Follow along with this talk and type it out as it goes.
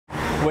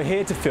We're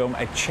here to film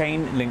a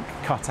chain link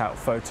cutout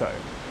photo.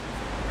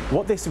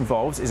 What this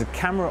involves is a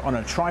camera on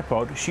a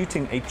tripod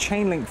shooting a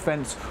chain link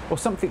fence or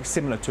something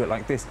similar to it,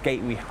 like this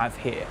gate we have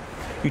here.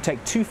 You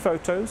take two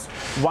photos,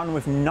 one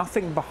with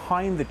nothing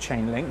behind the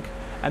chain link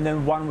and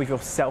then one with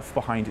yourself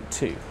behind it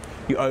too.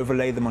 You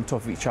overlay them on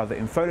top of each other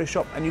in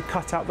Photoshop and you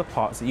cut out the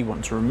parts that you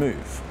want to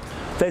remove.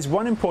 There's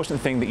one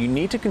important thing that you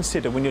need to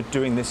consider when you're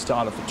doing this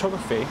style of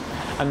photography,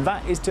 and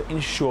that is to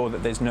ensure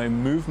that there's no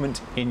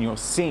movement in your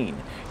scene.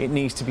 It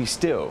needs to be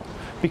still.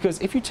 Because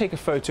if you take a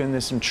photo and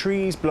there's some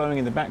trees blowing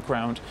in the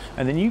background,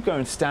 and then you go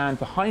and stand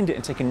behind it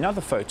and take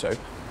another photo,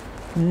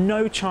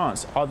 no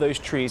chance are those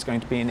trees going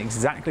to be in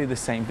exactly the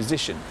same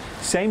position.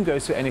 Same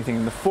goes for anything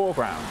in the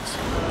foreground.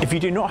 If you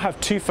do not have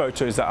two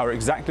photos that are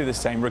exactly the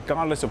same,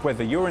 regardless of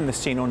whether you're in the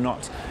scene or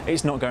not,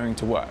 it's not going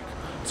to work.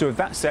 So with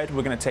that said,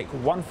 we're going to take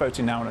one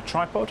photo now on a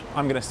tripod.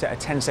 I'm going to set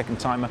a 10-second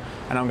timer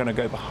and I'm going to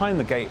go behind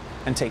the gate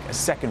and take a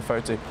second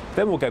photo.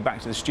 Then we'll go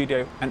back to the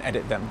studio and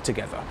edit them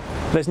together.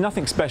 There's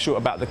nothing special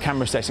about the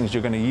camera settings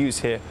you're going to use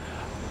here.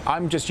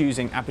 I'm just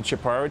using aperture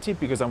priority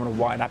because I'm on a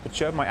wide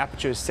aperture. My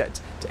aperture is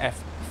set to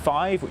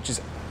f5, which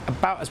is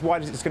about as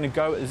wide as it's going to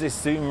go as this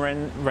zoom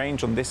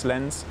range on this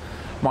lens.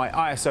 My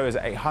ISO is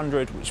at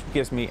 800, which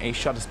gives me a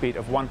shutter speed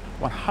of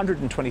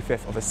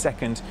 1/125th of a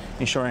second,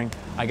 ensuring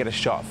I get a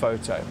sharp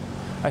photo.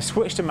 I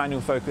switched to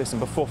manual focus, and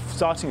before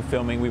starting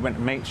filming, we went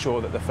and made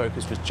sure that the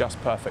focus was just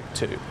perfect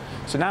too.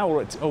 So now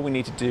all we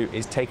need to do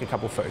is take a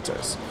couple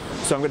photos.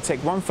 So I'm going to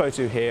take one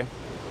photo here,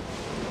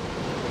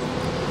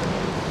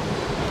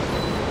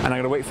 and I'm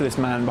going to wait for this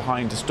man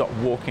behind to stop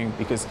walking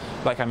because,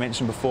 like I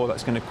mentioned before,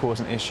 that's going to cause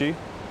an issue.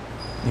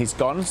 He's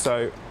gone,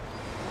 so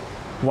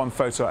one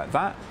photo like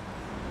that.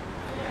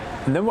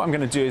 And then what I'm going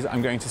to do is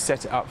I'm going to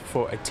set it up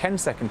for a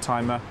 10-second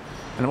timer,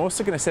 and I'm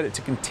also going to set it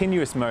to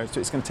continuous mode,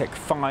 so it's going to take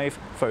 5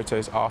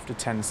 photos after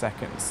 10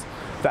 seconds.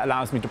 That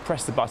allows me to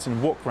press the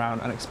button, walk around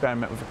and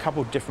experiment with a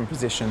couple of different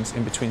positions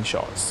in between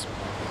shots.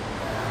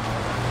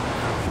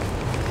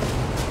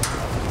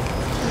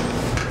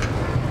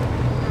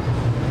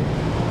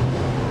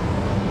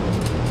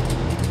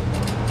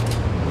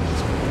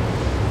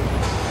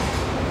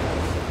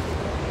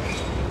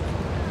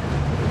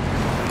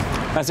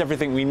 That's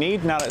everything we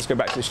need. Now let's go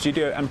back to the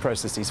studio and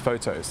process these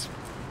photos.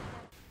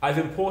 I've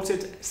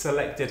imported,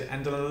 selected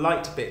and done a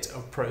light bit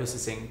of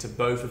processing to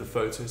both of the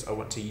photos I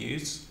want to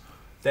use.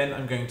 Then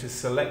I'm going to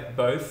select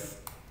both,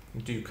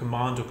 do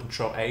Command or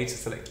Control A to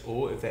select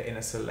all if they're in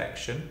a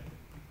selection.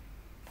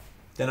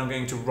 Then I'm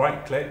going to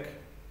right click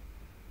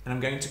and I'm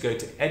going to go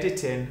to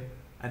Edit In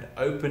and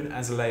Open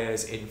as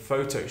Layers in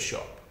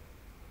Photoshop.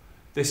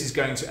 This is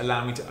going to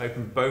allow me to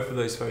open both of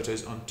those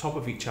photos on top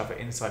of each other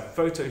inside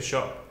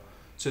Photoshop,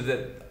 so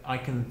that I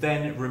can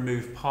then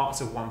remove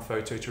parts of one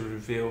photo to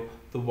reveal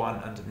the one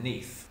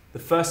underneath. The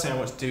first thing I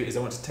want to do is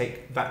I want to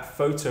take that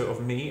photo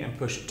of me and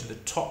push it to the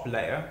top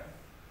layer.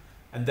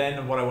 And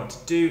then what I want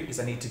to do is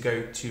I need to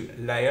go to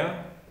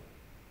Layer,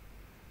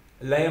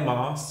 Layer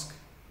Mask,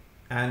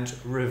 and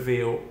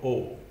Reveal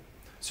All.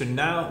 So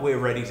now we're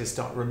ready to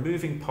start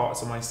removing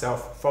parts of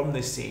myself from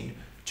this scene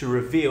to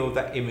reveal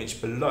that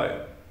image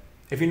below.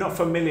 If you're not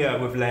familiar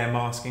with layer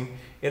masking,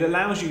 it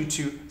allows you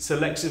to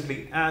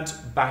selectively add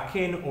back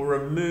in or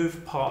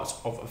remove parts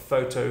of a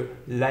photo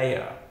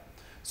layer.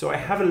 So I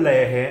have a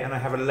layer here and I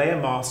have a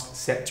layer mask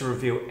set to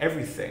reveal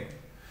everything.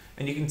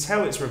 And you can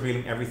tell it's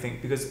revealing everything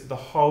because the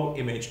whole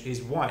image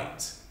is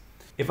white.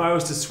 If I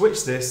was to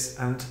switch this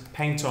and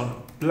paint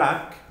on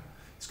black,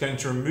 it's going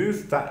to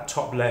remove that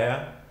top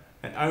layer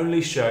and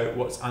only show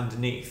what's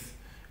underneath.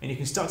 And you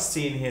can start to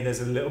see in here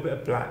there's a little bit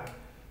of black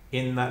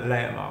in that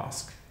layer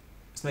mask.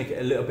 Let's make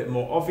it a little bit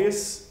more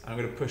obvious. I'm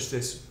going to push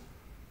this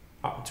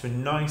up to a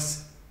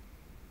nice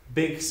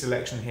big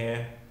selection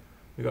here.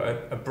 We've got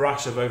a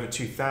brush of over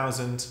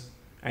 2000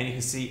 and you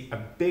can see a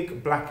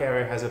big black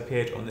area has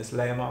appeared on this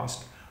layer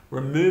mask,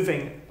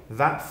 removing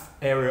that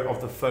area of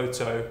the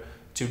photo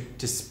to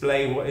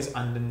display what is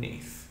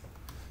underneath.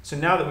 So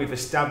now that we've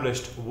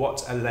established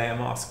what a layer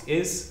mask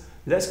is,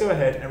 let's go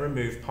ahead and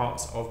remove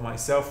parts of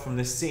myself from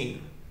this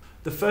scene.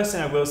 The first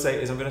thing I will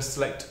say is I'm going to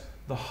select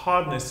the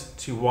hardness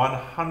to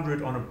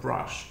 100 on a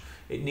brush.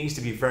 It needs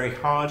to be very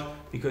hard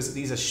because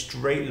these are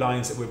straight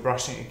lines that we're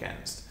brushing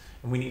against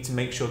and we need to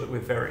make sure that we're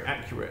very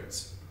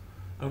accurate.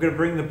 I'm going to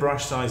bring the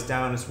brush size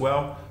down as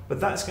well, but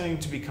that's going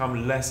to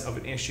become less of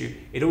an issue.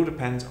 It all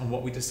depends on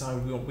what we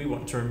decide we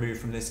want to remove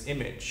from this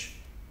image.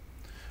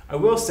 I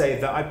will say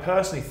that I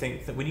personally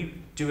think that when you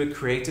do a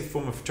creative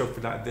form of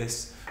photography like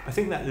this, I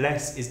think that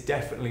less is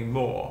definitely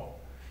more.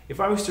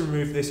 If I was to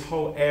remove this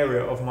whole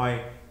area of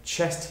my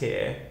chest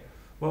here,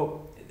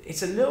 well,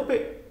 it's a little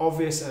bit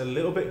obvious and a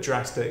little bit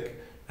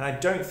drastic, and I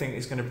don't think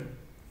it's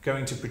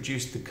going to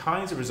produce the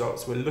kinds of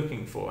results we're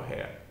looking for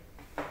here.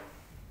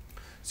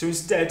 So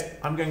instead,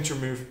 I'm going to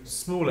remove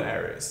smaller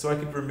areas. So I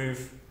could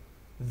remove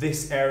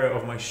this area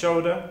of my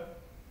shoulder.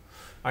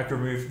 I could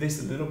remove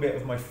this little bit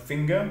of my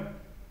finger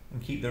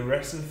and keep the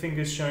rest of the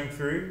fingers showing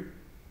through.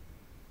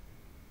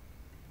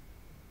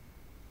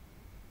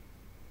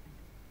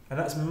 And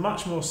that's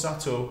much more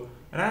subtle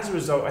And as a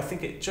result, I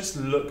think it just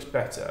looks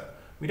better.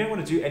 We don't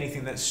want to do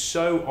anything that's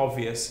so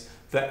obvious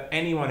that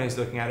anyone who's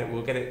looking at it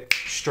will get it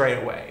straight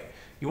away.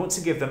 You want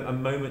to give them a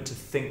moment to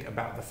think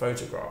about the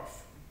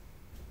photograph.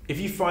 If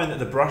you find that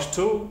the brush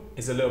tool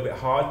is a little bit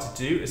hard to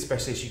do,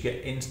 especially as you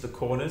get into the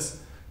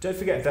corners, don't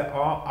forget there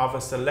are other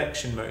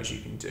selection modes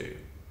you can do.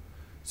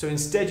 So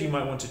instead you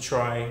might want to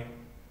try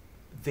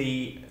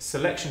the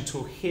selection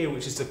tool here,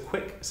 which is the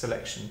quick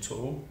selection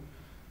tool.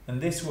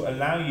 And this will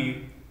allow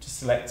you to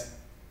select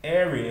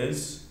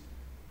areas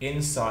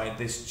inside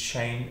this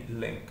chain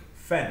link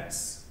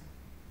fence.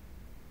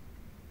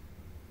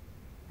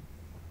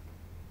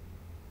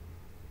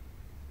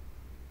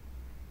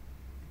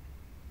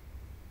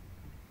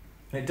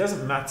 And it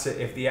doesn't matter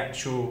if the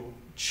actual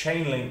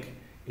chain link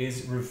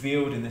is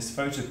revealed in this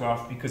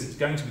photograph because it's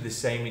going to be the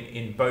same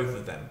in both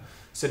of them.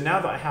 So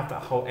now that I have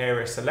that whole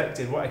area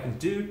selected, what I can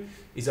do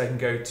is I can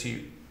go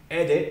to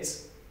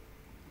Edit,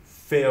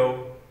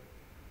 Fill,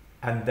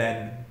 and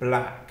then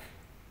Black.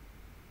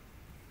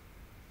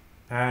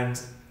 And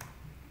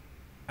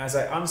as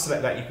I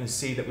unselect that, you can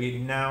see that we're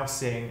now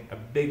seeing a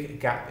big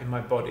gap in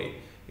my body.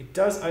 It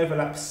does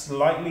overlap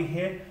slightly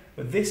here,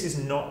 but this is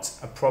not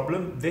a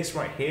problem. This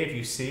right here, if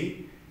you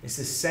see, it's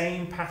the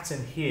same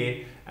pattern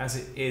here as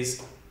it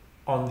is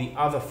on the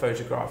other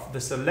photograph.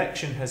 The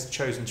selection has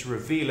chosen to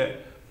reveal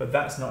it, but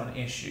that's not an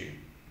issue.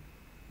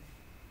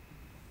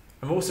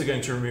 I'm also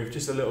going to remove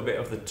just a little bit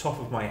of the top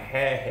of my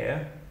hair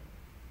here.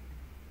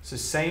 So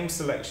same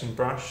selection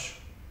brush.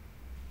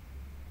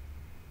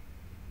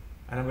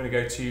 And I'm going to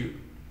go to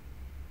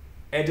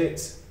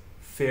Edit,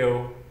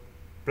 Fill,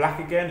 Black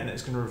again, and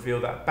it's going to reveal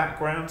that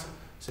background.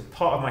 So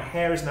part of my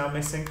hair is now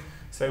missing.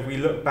 So if we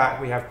look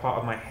back, we have part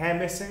of my hair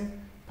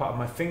missing, part of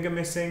my finger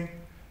missing,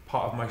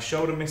 part of my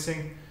shoulder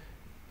missing.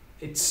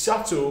 It's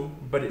subtle,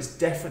 but it's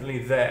definitely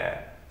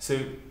there. So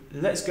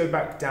let's go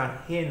back down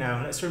here now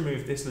and let's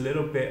remove this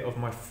little bit of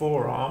my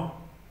forearm.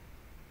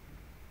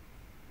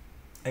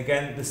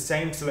 Again, the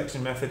same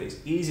selection method. It's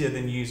easier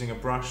than using a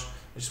brush.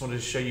 I just wanted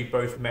to show you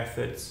both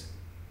methods.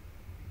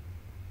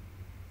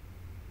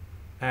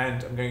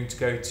 And I'm going to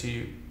go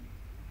to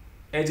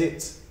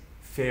Edit,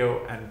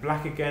 Fill, and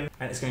Black again.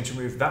 And it's going to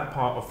remove that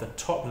part of the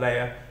top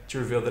layer to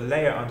reveal the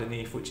layer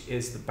underneath, which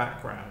is the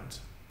background.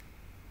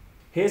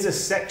 Here's a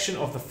section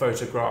of the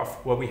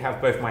photograph where we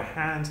have both my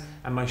hand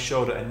and my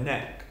shoulder and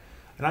neck.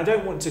 And I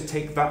don't want to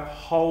take that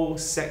whole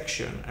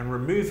section and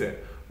remove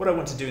it. What I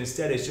want to do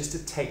instead is just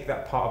to take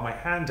that part of my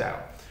hand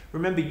out.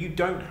 Remember, you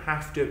don't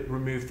have to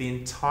remove the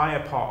entire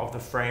part of the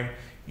frame.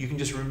 You can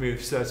just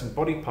remove certain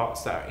body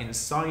parts that are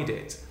inside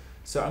it.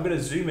 So I'm going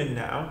to zoom in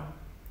now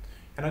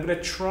and I'm going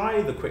to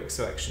try the quick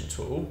selection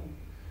tool.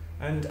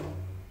 And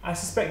I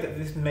suspect that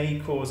this may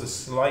cause a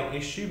slight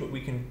issue, but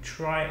we can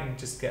try and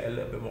just get a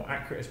little bit more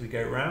accurate as we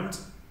go around.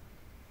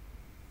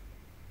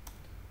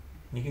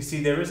 And you can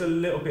see there is a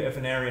little bit of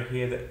an area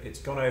here that it's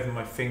gone over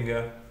my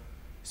finger.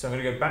 So I'm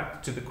going to go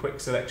back to the quick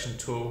selection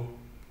tool.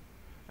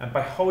 And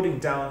by holding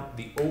down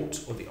the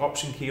Alt or the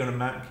Option key on a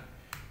Mac,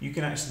 you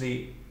can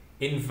actually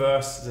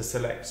inverse the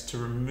select to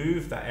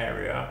remove that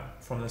area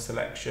from the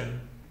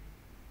selection.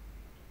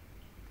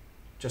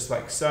 Just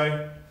like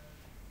so.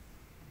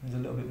 There's a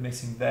little bit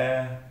missing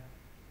there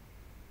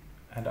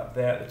and up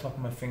there at the top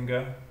of my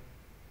finger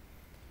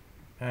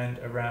and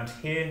around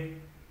here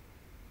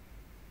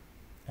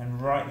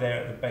and right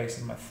there at the base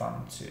of my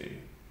thumb too.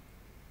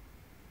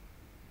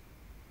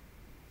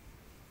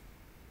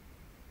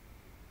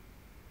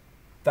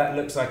 That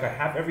looks like I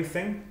have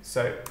everything,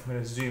 so I'm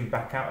going to zoom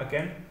back out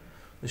again.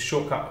 The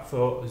shortcut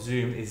for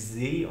zoom is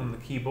Z on the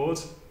keyboard,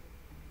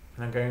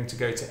 and I'm going to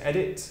go to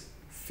Edit,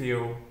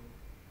 Fill,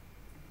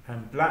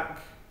 and Black.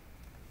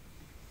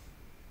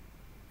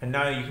 And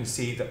now you can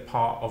see that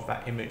part of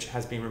that image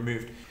has been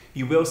removed.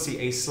 You will see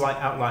a slight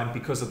outline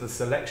because of the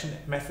selection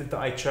method that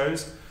I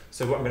chose.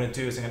 So what I'm going to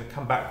do is I'm going to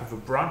come back with a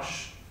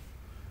brush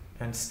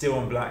and still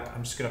on black,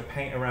 I'm just going to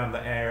paint around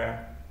the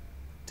area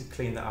to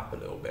clean that up a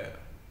little bit.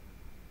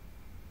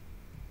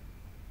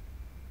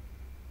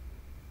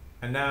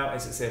 And now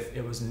it's as if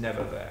it was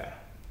never there.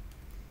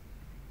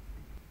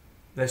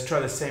 Let's try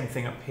the same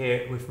thing up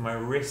here with my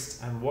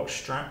wrist and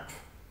watch strap.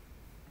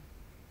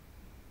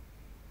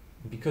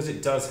 Because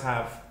it does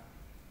have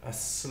a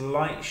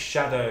slight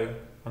shadow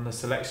on the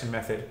selection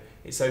method,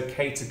 it's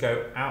okay to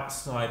go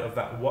outside of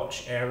that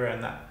watch area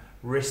and that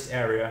wrist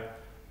area,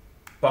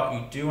 but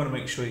you do want to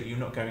make sure that you're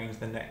not going into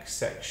the next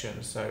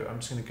section. So I'm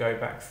just going to go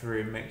back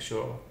through and make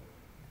sure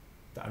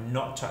that I'm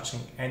not touching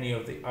any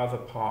of the other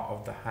part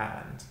of the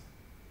hand.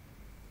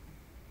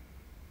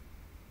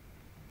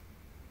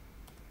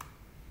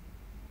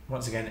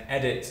 Once again,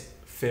 Edit,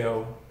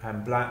 Fill,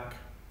 and Black.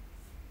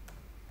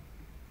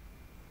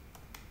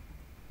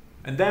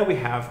 And there we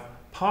have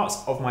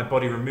parts of my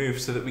body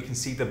removed so that we can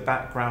see the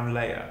background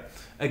layer.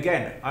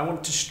 Again, I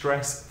want to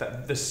stress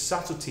that the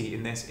subtlety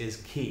in this is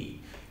key.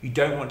 You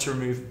don't want to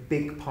remove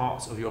big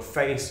parts of your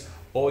face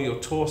or your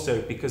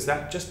torso because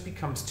that just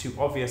becomes too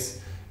obvious,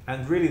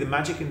 and really the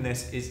magic in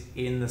this is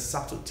in the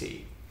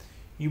subtlety.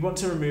 You want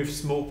to remove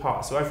small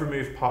parts, so I've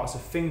removed parts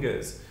of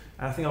fingers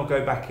And I think I'll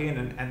go back in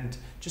and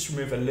just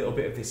remove a little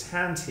bit of this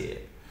hand here.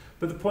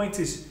 But the point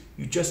is,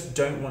 you just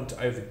don't want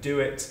to overdo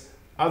it.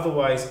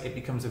 Otherwise, it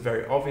becomes a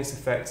very obvious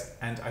effect,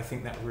 and I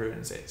think that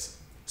ruins it.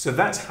 So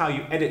that's how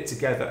you edit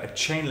together a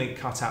chain link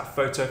cutout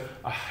photo.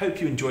 I hope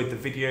you enjoyed the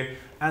video.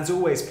 As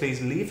always, please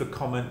leave a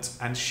comment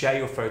and share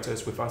your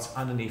photos with us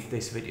underneath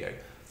this video.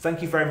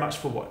 Thank you very much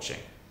for watching.